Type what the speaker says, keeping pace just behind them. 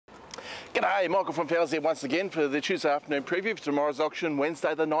G'day, Michael from Fowles here once again for the Tuesday afternoon preview for tomorrow's auction,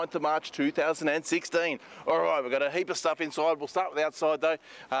 Wednesday the 9th of March 2016. Alright, we've got a heap of stuff inside. We'll start with the outside though.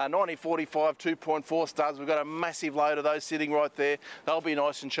 1945 2.4 studs. We've got a massive load of those sitting right there. They'll be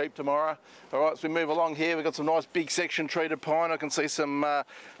nice and cheap tomorrow. Alright, so we move along here. We've got some nice big section treated pine. I can see some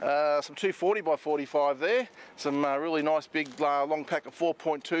 240 by 45 there. Some really nice big long pack of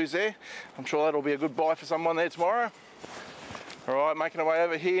 4.2s there. I'm sure that'll be a good buy for someone there tomorrow. Alright, making our way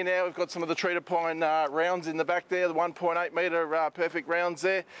over here now. We've got some of the treated pine rounds in the back there, the 1.8 metre perfect rounds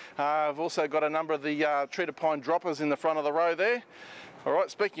there. I've also got a number of the treated pine droppers in the front of the row there. Alright,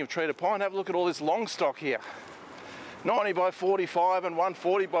 speaking of treated pine, have a look at all this long stock here. 90 by 45 and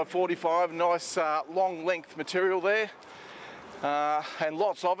 140 by 45, nice long length material there. And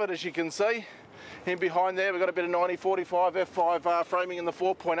lots of it, as you can see. In behind there, we've got a bit of 9045 F5 framing in the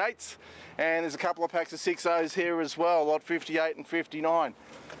 4.8s, and there's a couple of packs of 6.0s here as well, lot 58 and 59.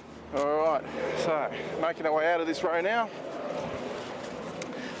 Alright, so making our way out of this row now,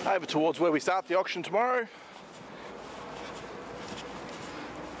 over towards where we start the auction tomorrow.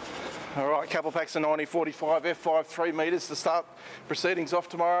 Alright, a couple of packs of 9045 F5 3 metres to start proceedings off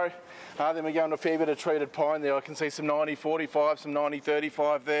tomorrow. Then we go into a fair bit of treated pine there. I can see some 9045, some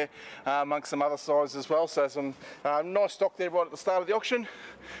 9035 there, amongst some other sizes as well. So some nice stock there right at the start of the auction.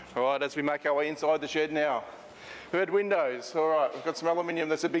 Alright, as we make our way inside the shed now. Bird windows. Alright, we've got some aluminium.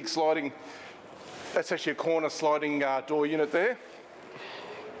 That's a big sliding, that's actually a corner sliding door unit there.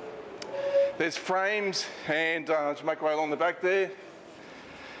 There's frames, and to make our way along the back there.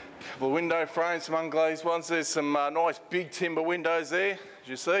 Couple of window frames, some unglazed ones. There's some nice big timber windows there, as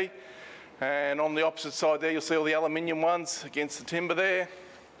you see. And on the opposite side there, you'll see all the aluminium ones against the timber there.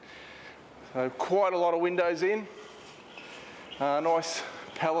 So quite a lot of windows in. Nice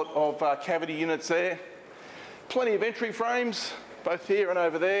palette of cavity units there. Plenty of entry frames, both here and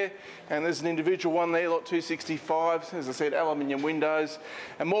over there. And there's an individual one there, lot 265. As I said, aluminium windows.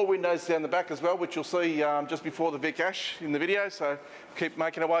 And more windows down the back as well, which you'll see just before the Vic Ash in the video. So keep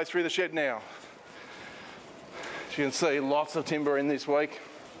making our way through the shed now. As you can see, lots of timber in this week.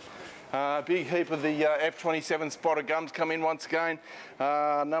 Big heap of the F27 spotted gums come in once again.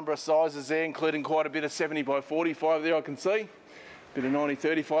 A number of sizes there, including quite a bit of 70 by 45 there, I can see. Bit of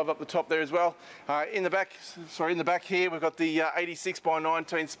 9035 up the top there as well. In the back here, we've got the 86 by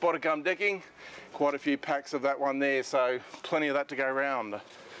 19 spotted gum decking. Quite a few packs of that one there, so plenty of that to go around.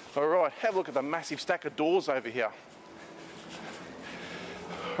 All right, have a look at the massive stack of doors over here.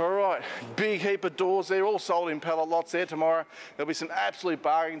 Alright, big heap of doors there, all sold in pallet lots there tomorrow. There'll be some absolute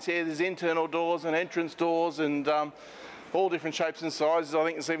bargains here. There's internal doors and entrance doors and all different shapes and sizes. I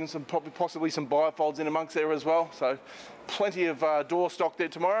think there's even some possibly some bifolds in amongst there as well. So plenty of door stock there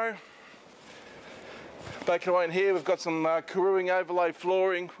tomorrow. Back away in here, we've got some Karooing overlay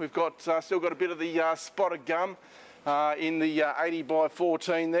flooring. We've got still got a bit of the spotted gum in the 80 by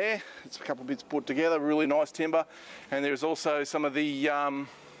 14 there. It's a couple of bits put together, really nice timber. And there's also some of the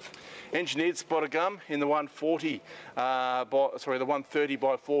engineered spotted gum in the 140 the 130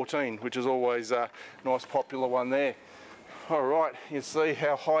 by 14, which is always a nice popular one there. All right, you see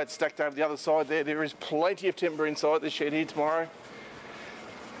how high it's stacked over the other side there. There is plenty of timber inside this shed here tomorrow.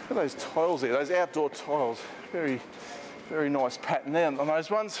 Look at those tiles there, those outdoor tiles. Very, very nice pattern there on those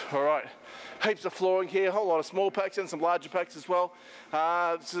ones. All right. Heaps of flooring here, a whole lot of small packs and some larger packs as well.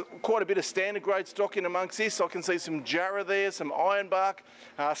 Quite a bit of standard grade stock in amongst this. I can see some Jarrah there, some ironbark,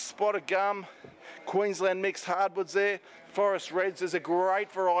 spotted gum, Queensland mixed hardwoods there, forest reds. There's a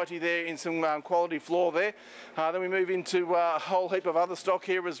great variety there in some quality floor there. Then we move into a whole heap of other stock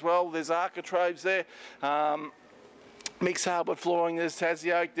here as well. There's architraves there, mixed hardwood flooring, there's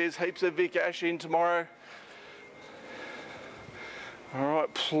Tassie oak, there's heaps of Vic Ash in tomorrow.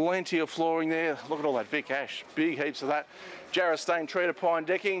 Alright, plenty of flooring there. Look at all that Vic Ash, big heaps of that. Jarrah stain treated pine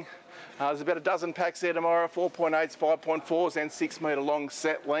decking. There's about a dozen packs there tomorrow, 4.8s, 5.4s and 6 metre long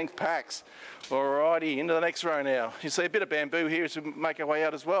set length packs. Alrighty, into the next row now. You see a bit of bamboo here as we make our way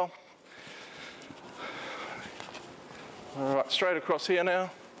out as well. Alright, straight across here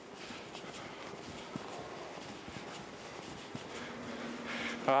now.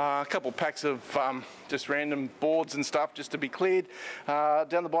 A couple of packs of just random boards and stuff just to be cleared.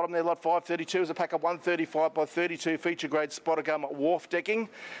 Down the bottom there, lot 532 is a pack of 135 by 32 feature grade spotted gum wharf decking.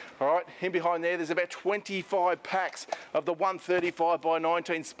 All right, in behind there, there's about 25 packs of the 135 by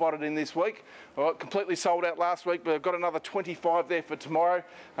 19 spotted in this week. All right, completely sold out last week, but I've got another 25 there for tomorrow.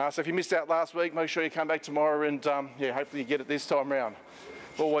 So if you missed out last week, make sure you come back tomorrow and yeah, hopefully you get it this time round.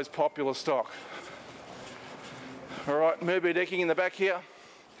 Always popular stock. All right, Murby decking in the back here.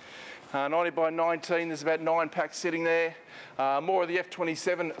 90 by 19, there's about 9 packs sitting there. More of the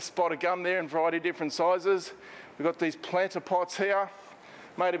F27 spotted gum there in a variety of different sizes. We've got these planter pots here.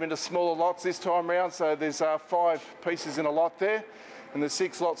 Made them into smaller lots this time round, so there's 5 pieces in a lot there, and there's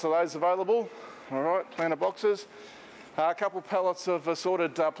 6 lots of those available. All right, planter boxes. A couple pallets of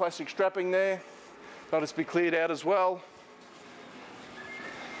assorted plastic strapping there. They'll just be cleared out as well.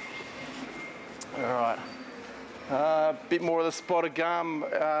 All right. A bit more of the spotted gum.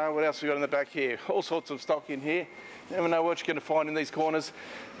 What else we got in the back here? All sorts of stock in here. Never know what you're going to find in these corners.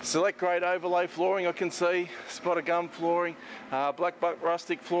 Select grade overlay flooring, I can see. Spotted gum flooring, black buck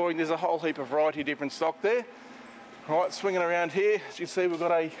rustic flooring. There's a whole heap of variety of different stock there. All right, swinging around here, as you can see, we've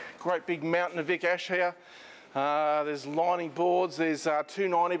got a great big mountain of Vic Ash here. There's lining boards. There's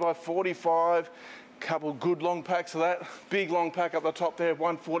 290 by 45. Couple good long packs of that. Big long pack up the top there,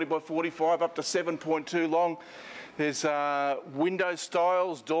 140 by 45 up to 7.2 long. There's window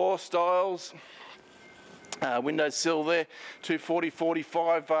styles, door styles, window sill there, 240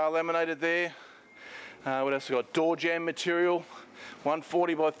 45 laminated there. What else we got? Door jamb material,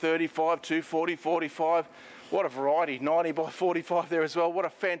 140 by 35, 240 45. What a variety, 90 by 45 there as well. What a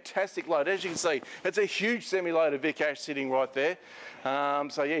fantastic load. As you can see, it's a huge semi-load of Vic Ash sitting right there.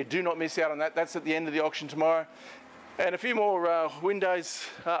 So yeah, do not miss out on that. That's at the end of the auction tomorrow. And a few more windows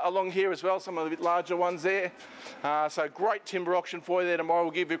along here as well, some of the bit larger ones there. So great timber auction for you there tomorrow.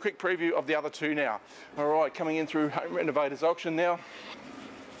 We'll give you a quick preview of the other 2 now. All right, coming in through Home Renovators auction now.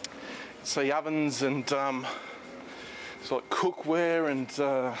 See ovens and it's like cookware and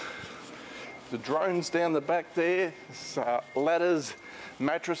the drones down the back there. Ladders,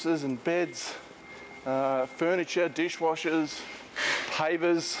 mattresses and beds, furniture, dishwashers,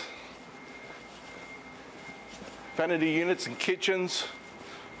 pavers, vanity units and kitchens.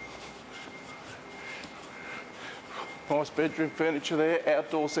 Nice bedroom furniture there,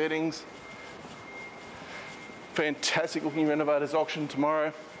 outdoor settings. Fantastic looking renovators auction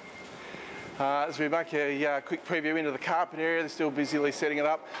tomorrow. As we make a quick preview into the carpet area, they're still busily setting it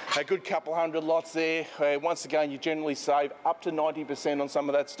up. A good couple hundred lots there. Once again, you generally save up to 90% on some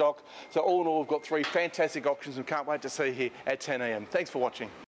of that stock. So all in all, we've got 3 fantastic auctions and can't wait to see you here at 10 AM. Thanks for watching.